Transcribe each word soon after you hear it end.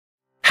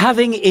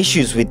Having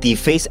issues with the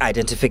face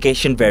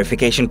identification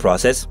verification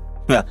process?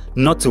 Well,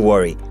 not to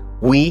worry,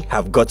 we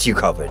have got you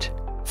covered.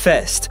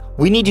 First,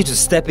 we need you to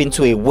step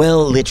into a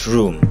well-lit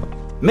room.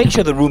 Make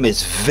sure the room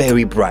is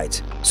very bright,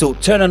 so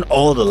turn on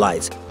all the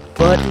lights.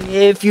 But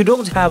if you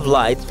don't have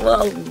lights,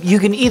 well, you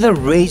can either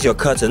raise your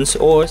curtains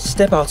or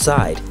step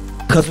outside,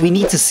 because we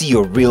need to see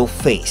your real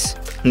face.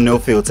 No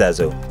filters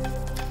though.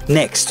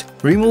 Next,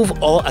 remove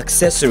all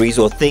accessories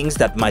or things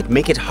that might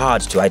make it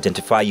hard to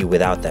identify you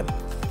without them.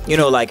 You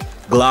know, like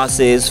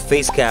glasses,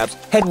 face caps,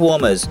 head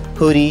warmers,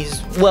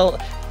 hoodies, well,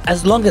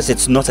 as long as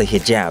it's not a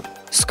hijab,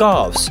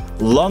 scarves,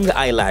 long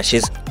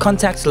eyelashes,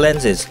 contact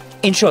lenses,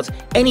 in short,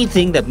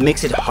 anything that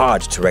makes it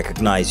hard to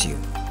recognize you.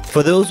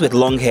 For those with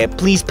long hair,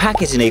 please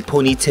pack it in a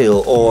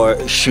ponytail or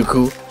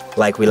shuku,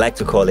 like we like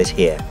to call it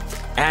here.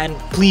 And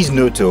please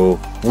note though,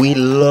 we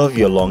love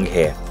your long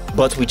hair,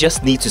 but we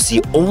just need to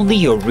see only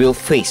your real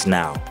face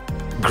now.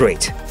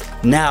 Great.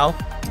 Now,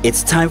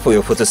 it's time for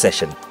your photo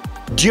session.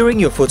 During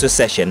your photo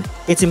session,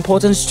 it's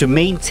important to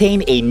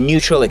maintain a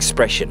neutral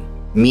expression,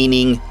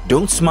 meaning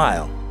don't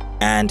smile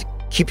and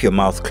keep your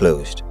mouth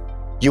closed.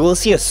 You will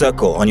see a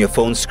circle on your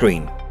phone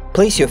screen.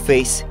 Place your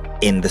face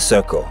in the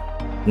circle.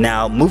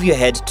 Now move your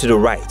head to the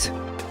right,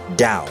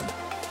 down,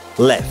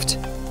 left,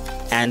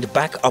 and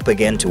back up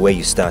again to where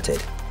you started.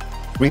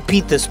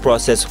 Repeat this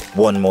process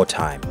one more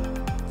time.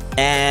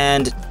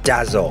 And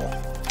that's all.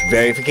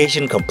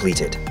 Verification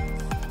completed.